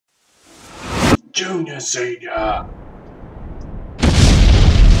Junior Senior.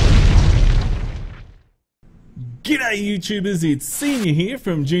 G'day YouTubers, it's Senior here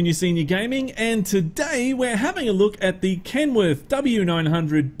from Junior Senior Gaming, and today we're having a look at the Kenworth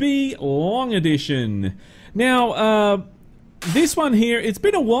W900B Long Edition. Now, this one here, it's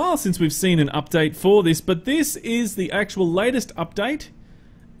been a while since we've seen an update for this, but this is the actual latest update,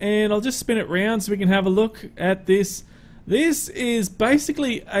 and I'll just spin it round so we can have a look at this. This is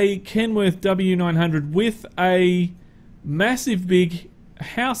basically a Kenworth W900 with a massive big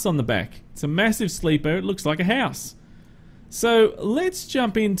house on the back. It's a massive sleeper, it looks like a house. So let's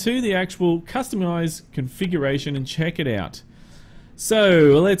jump into the actual customized configuration and check it out.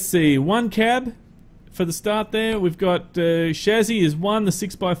 So let's see, one cab for the start there. We've got chassis is one, the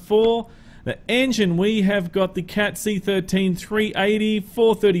 6x4. The engine, we have got the Cat C13 380,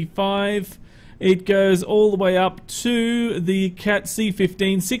 435. It goes all the way up to the Cat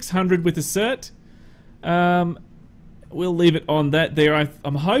C15 600 with a cert. We'll leave it on that there.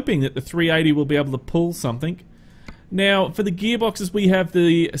 I'm hoping that the 380 will be able to pull something. Now, for the gearboxes, we have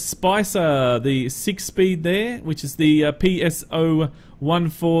the Spicer, the 6-speed there, which is the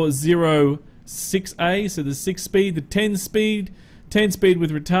PSO1406A, so the 6-speed, the 10-speed, 10-speed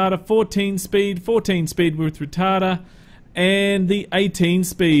with retarder, 14-speed, 14-speed with retarder, and the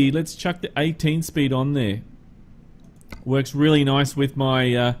 18-speed. Let's chuck the 18-speed on there. Works really nice with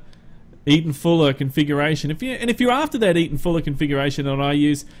my Eaton Fuller configuration. If you're after that Eaton Fuller configuration that I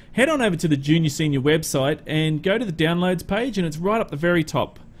use, head on over to the Junior Senior website and go to the downloads page, and it's right up the very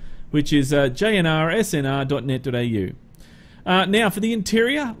top, which is JNR-SNR.net.au. Now for the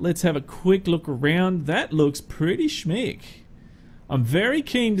interior, let's have a quick look around. That looks pretty schmick. I'm very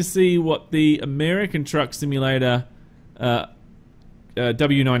keen to see what the American Truck Simulator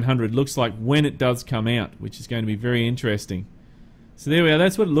W900 looks like when it does come out, which is going to be very interesting. So there we are,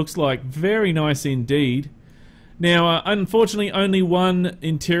 that's what it looks like. Very nice indeed. Now, unfortunately, only one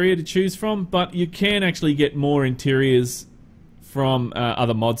interior to choose from, but you can actually get more interiors from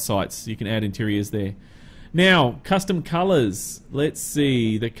other mod sites. You can add interiors there. Now, custom colors. Let's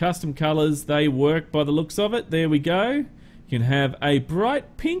see. The custom colors, they work by the looks of it. There we go. You can have a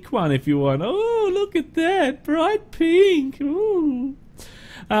bright pink one if you want. Oh, look at that. Bright pink. Ooh.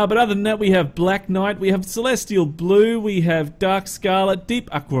 But other than that, we have Black Knight, we have Celestial Blue, we have Dark Scarlet, Deep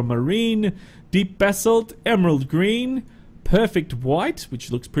Aquamarine, Deep Basalt, Emerald Green, Perfect White, which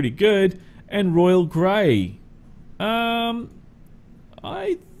looks pretty good, and Royal Grey. I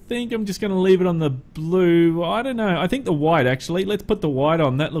think I'm just going to leave it on the blue. I don't know. I think the white, actually. Let's put the white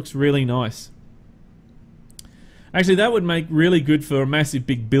on. That looks really nice. Actually, that would make really good for a massive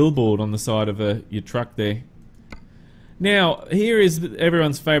big billboard on the side of your truck there. Now, here is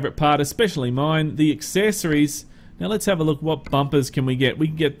everyone's favourite part, especially mine, the accessories. Now let's have a look, what bumpers can we get? We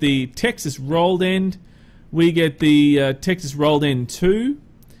can get the Texas Rolled End, we get the Texas Rolled End 2,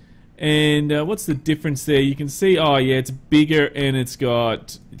 and what's the difference there? You can see, oh yeah, it's bigger and it's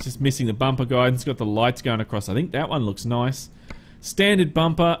just missing the bumper guide, it's got the lights going across. I think that one looks nice. Standard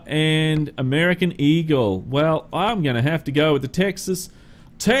bumper and American Eagle. Well, I'm going to have to go with the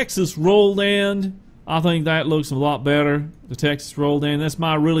Texas Rolled End. I think that looks a lot better. The Texas Rolled End. That's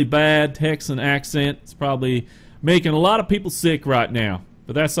my really bad Texan accent. It's probably making a lot of people sick right now,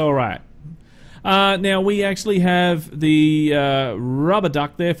 but that's alright. Now we actually have the rubber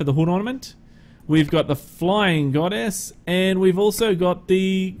duck there for the hood ornament. We've got the Flying Goddess, and we've also got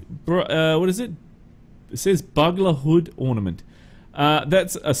the what is it? It says Bugler hood ornament.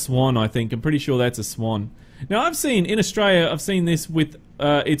 That's a swan, I think. I'm pretty sure that's a swan. Now I've seen in Australia, I've seen this with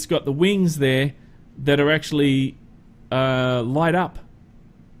it's got the wings there that are actually light up,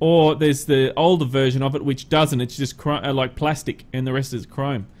 or there's the older version of it which doesn't. It's just like plastic, and the rest is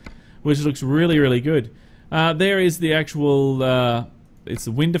chrome, which looks really, really good. There is the actual it's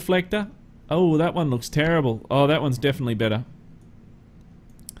the wind deflector. Oh, that one looks terrible. Oh, that one's definitely better.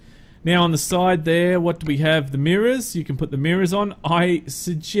 Now on the side there, what do we have? The mirrors. You can put the mirrors on. I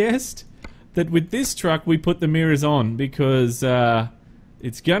suggest that with this truck we put the mirrors on, because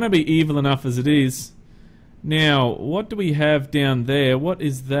it's gonna be evil enough as it is. Now, what do we have down there? What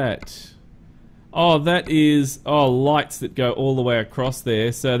is that? Oh, that is lights that go all the way across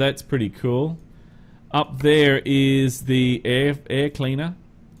there, so that's pretty cool. Up there is the air cleaner.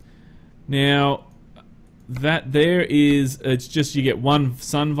 Now, that there is, it's just you get one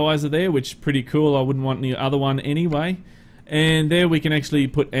sun visor there, which is pretty cool. I wouldn't want the other one anyway. And there we can actually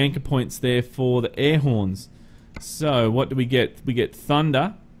put anchor points there for the air horns. So what do we get? We get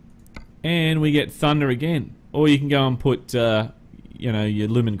thunder, and we get thunder again. Or you can go and put you know, your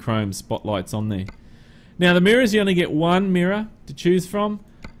lumen chrome spotlights on there. Now the mirrors, you only get one mirror to choose from.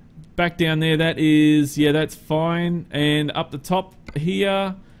 back down there, that is, yeah, that's fine. And up the top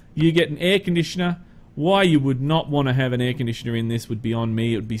here, you get an air conditioner. Why you would not want to have an air conditioner in this would be on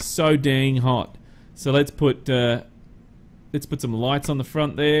me. It would be so dang hot. So let's put some lights on the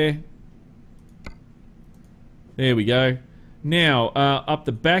front there. There we go. Now, up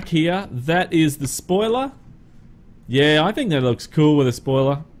the back here, that is the spoiler. Yeah, I think that looks cool with a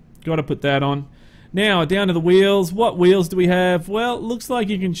spoiler. Got to put that on. Now, down to the wheels. What wheels do we have? Well, it looks like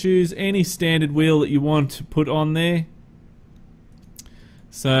you can choose any standard wheel that you want to put on there.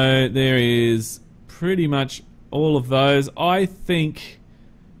 So, there is pretty much all of those. I think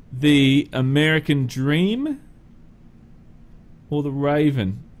the American Dream or the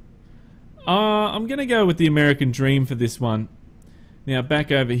Raven. I'm going to go with the American Dream for this one. Now,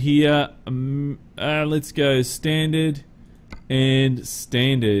 back over here, let's go standard and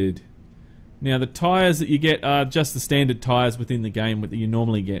standard. Now, the tyres that you get are just the standard tyres within the game that you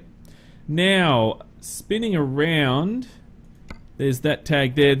normally get. Now, spinning around, there's that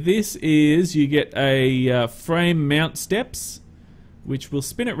tag there. This is, you get a frame mount steps, which will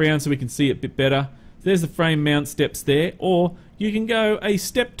spin it around so we can see it a bit better. There's the frame mount steps there, or you can go a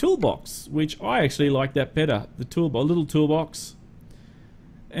step toolbox, which I actually like that better. The little toolbox.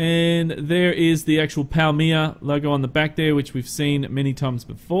 And there is the actual Palmia logo on the back there, which we've seen many times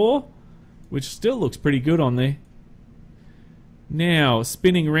before, which still looks pretty good on there. Now,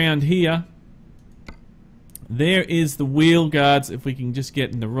 spinning around here, there is the wheel guards, if we can just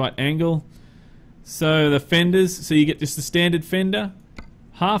get in the right angle. So the fenders, so you get just the standard fender,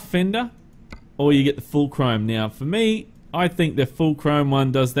 half fender, or you get the full chrome. Now, for me, I think the full chrome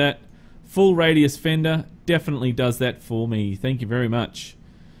one does that. Full radius fender definitely does that for me. Thank you very much.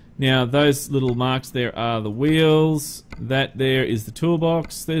 Now, those little marks there are the wheels. That there is the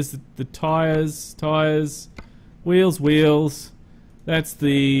toolbox. There's the tires, wheels. That's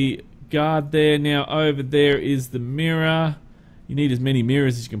the guard there. Now, over there is the mirror. You need as many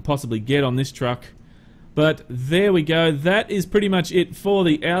mirrors as you can possibly get on this truck. But there we go. That is pretty much it for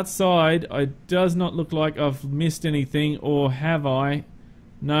the outside. It does not look like I've missed anything, or have I?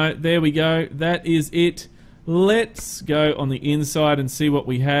 No, there we go. That is it. Let's go on the inside and see what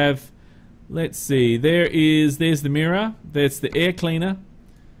we have. Let's see. There's the mirror. That's the air cleaner.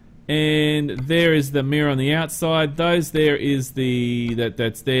 And there is the mirror on the outside. Those there is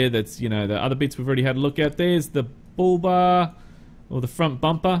that's you know, the other bits we've already had a look at. There's the bull bar, or the front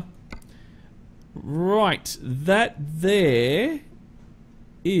bumper. Right, that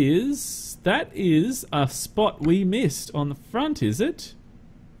is a spot we missed on the front, is it?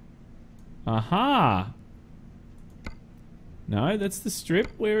 Aha! No, that's the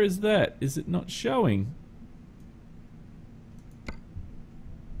strip. Where is that? Is it not showing?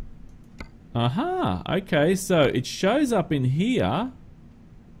 Aha! Okay, so it shows up in here,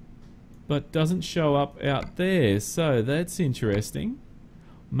 but doesn't show up out there. So that's interesting.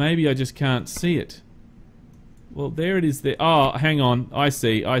 Maybe I just can't see it. Well, there it is there. Oh, hang on. I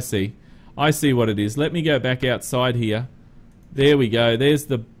see what it is. Let me go back outside here. There we go. There's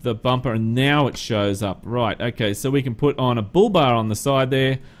the bumper, and now it shows up. Right, okay, so we can put on a bull bar on the side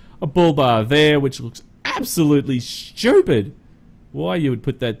there, a bull bar there, which looks absolutely stupid. Why you would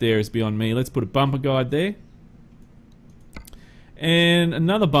put that there is beyond me. Let's put a bumper guide there. And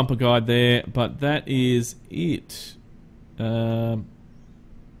another bumper guide there, but that is it. Yep.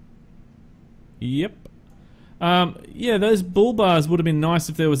 Yeah, those bull bars would have been nice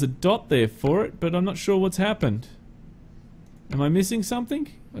if there was a dot there for it, but I'm not sure what's happened. Am I missing something?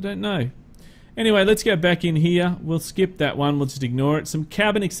 I don't know. Anyway, let's go back in here. We'll skip that one. We'll just ignore it. Some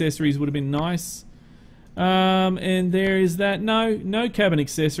cabin accessories would have been nice. And there is that. No cabin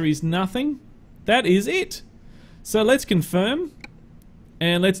accessories. Nothing. That is it. So let's confirm.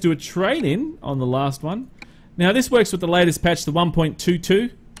 And let's do a trade-in on the last one. Now, this works with the latest patch, the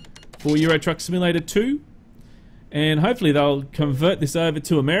 1.22 for Euro Truck Simulator 2. And hopefully they'll convert this over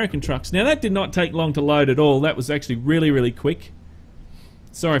to American trucks. Now, that did not take long to load at all. That was actually really, really quick.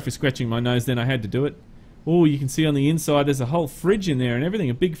 Sorry for scratching my nose then. I had to do it. Oh, you can see on the inside there's a whole fridge in there and everything.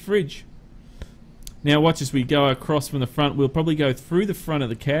 A big fridge. Now, watch as we go across from the front. We'll probably go through the front of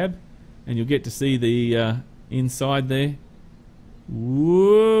the cab. And you'll get to see the inside there.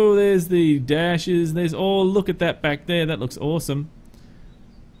 Whoa, there's the dashes. There's, oh, look at that back there. That looks awesome.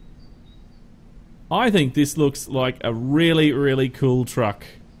 I think this looks like a really, really cool truck.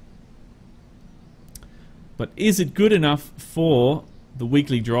 But is it good enough for the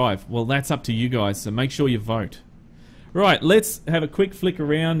weekly drive? Well, that's up to you guys, so make sure you vote. Right, let's have a quick flick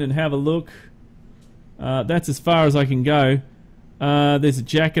around and have a look. That's as far as I can go. There's a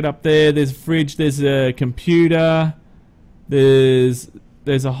jacket up there, there's a fridge, there's a computer, there's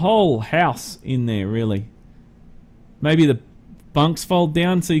there's a whole house in there, really. Maybe the bunks fold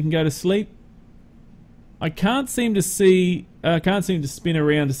down so you can go to sleep. I can't seem to see, can't seem to spin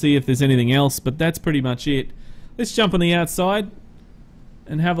around to see if there's anything else, but that's pretty much it. Let's jump on the outside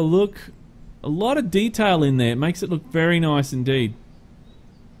and have a look. A lot of detail in there. It makes it look very nice indeed.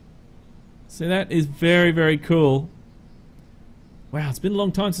 So that is very, very cool. Wow, it's been a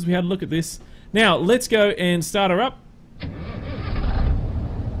long time since we had a look at this. Now, let's go and start her up.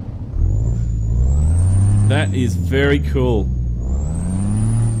 That is very cool.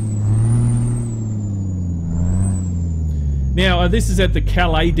 Now, this is at the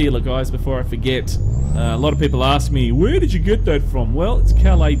Calais dealer, guys, before I forget. A lot of people ask me, where did you get that from? Well, it's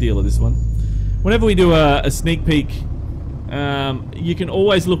Calais dealer, this one. Whenever we do a sneak peek, you can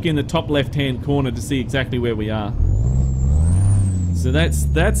always look in the top left-hand corner to see exactly where we are. So that's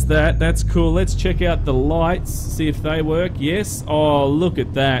that. That's cool. Let's check out the lights, see if they work. Yes. Oh, look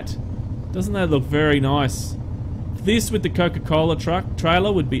at that. Doesn't that look very nice? This with the Coca-Cola truck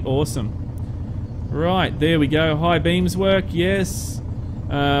trailer would be awesome. Right, there we go. High beams work, yes.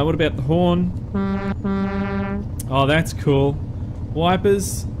 What about the horn? Oh, that's cool.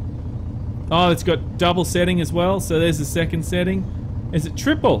 Wipers. Oh, it's got double setting as well, so there's the second setting. Is it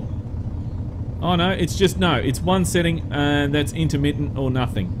triple? Oh no, it's just, no, it's one setting and that's intermittent or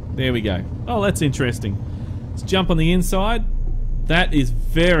nothing. There we go. Oh, that's interesting. Let's jump on the inside. That is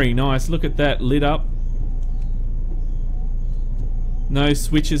very nice. Look at that lit up. No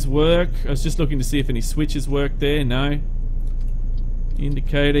switches work. I was just looking to see if any switches work there. No.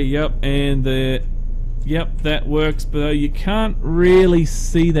 Indicator, yep. And the... Yep, that works, but you can't really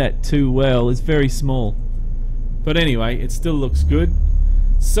see that too well. It's very small. But anyway, it still looks good.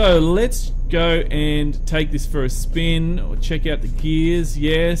 So let's go and take this for a spin. Or check out the gears.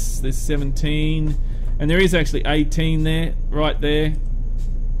 Yes, there's 17. And there is actually 18 there. Right there.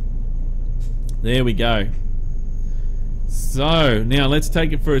 There we go. So, now let's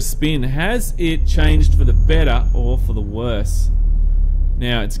take it for a spin. Has it changed for the better or for the worse?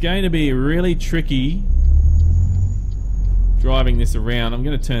 Now, it's going to be really tricky driving this around. I'm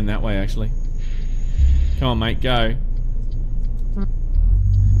going to turn that way, actually. Come on, mate, go.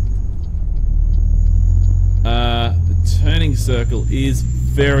 The turning circle is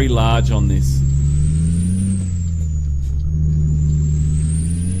very large on this.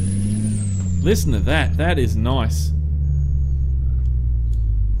 Listen to that. That is nice.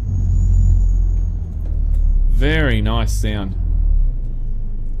 Very nice sound.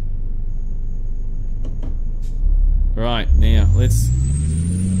 Right, now let's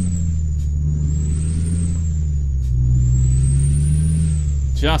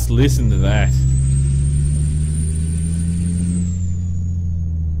just listen to that.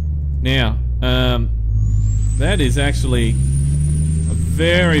 Now, that is actually a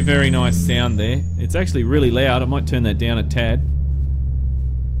very, very nice sound there. It's actually really loud. I might turn that down a tad.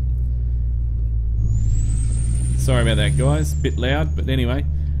 Sorry about that, guys. Bit loud, but anyway.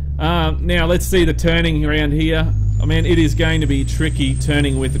 Now let's see the turning around here. I mean, it is going to be tricky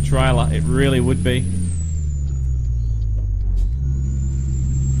turning with the trailer. It really would be.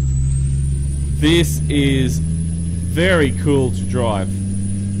 This is very cool to drive.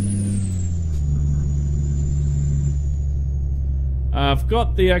 I've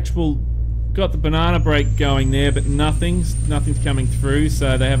got the banana brake going there, but nothing's coming through,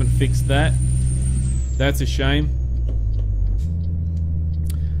 so they haven't fixed that. That's a shame.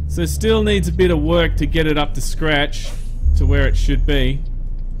 So still needs a bit of work to get it up to scratch to where it should be.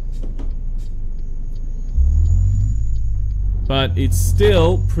 But it's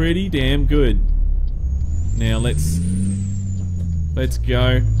still pretty damn good. Now let's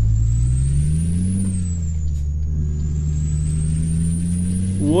go.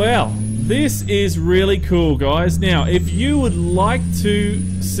 Well, this is really cool, guys. Now, if you would like to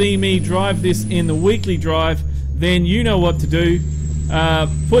see me drive this in the weekly drive, then you know what to do.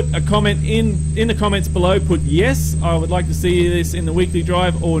 Put a comment in the comments below. Put yes, I would like to see this in the weekly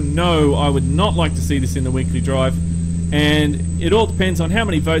drive, or no, I would not like to see this in the weekly drive. And it all depends on how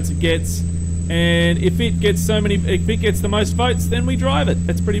many votes it gets. And if it gets the most votes, then we drive it.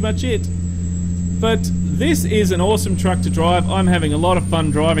 That's pretty much it. But this is an awesome truck to drive. I'm having a lot of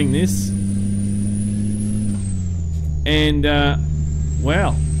fun driving this. And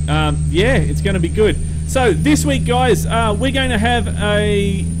wow, yeah, it's going to be good. So this week, guys, we're going to have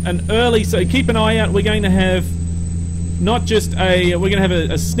an early. So keep an eye out. We're going to have not just we're going to have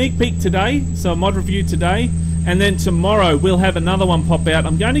a sneak peek today, so a mod review today, and then tomorrow we'll have another one pop out.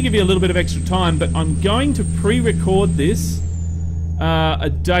 I'm going to give you a little bit of extra time, but I'm going to pre-record this a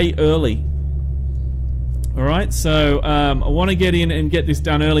day early. Alright, so I want to get in and get this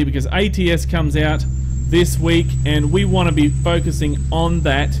done early because ATS comes out this week and we want to be focusing on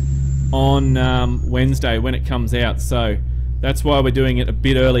that on Wednesday when it comes out. So that's why we're doing it a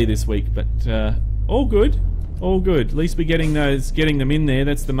bit early this week, but all good. All good. At least we're getting them in there.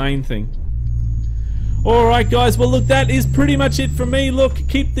 That's the main thing. Alright guys, well look, that is pretty much it from me. Look,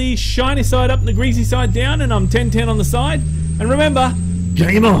 keep the shiny side up and the greasy side down, and I'm 10-10 on the side. And remember,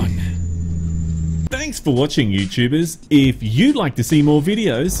 game on! Thanks for watching, YouTubers. If you'd like to see more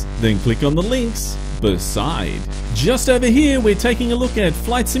videos, then click on the links beside. Just over here, we're taking a look at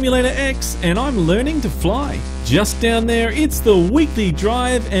Flight Simulator X, and I'm learning to fly. Just down there, it's the weekly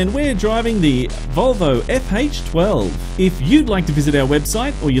drive, and we're driving the Volvo FH12. If you'd like to visit our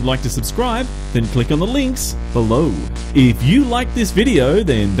website, or you'd like to subscribe, then click on the links below. If you like this video,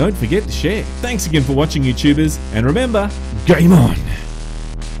 then don't forget to share. Thanks again for watching, YouTubers, and remember, game on!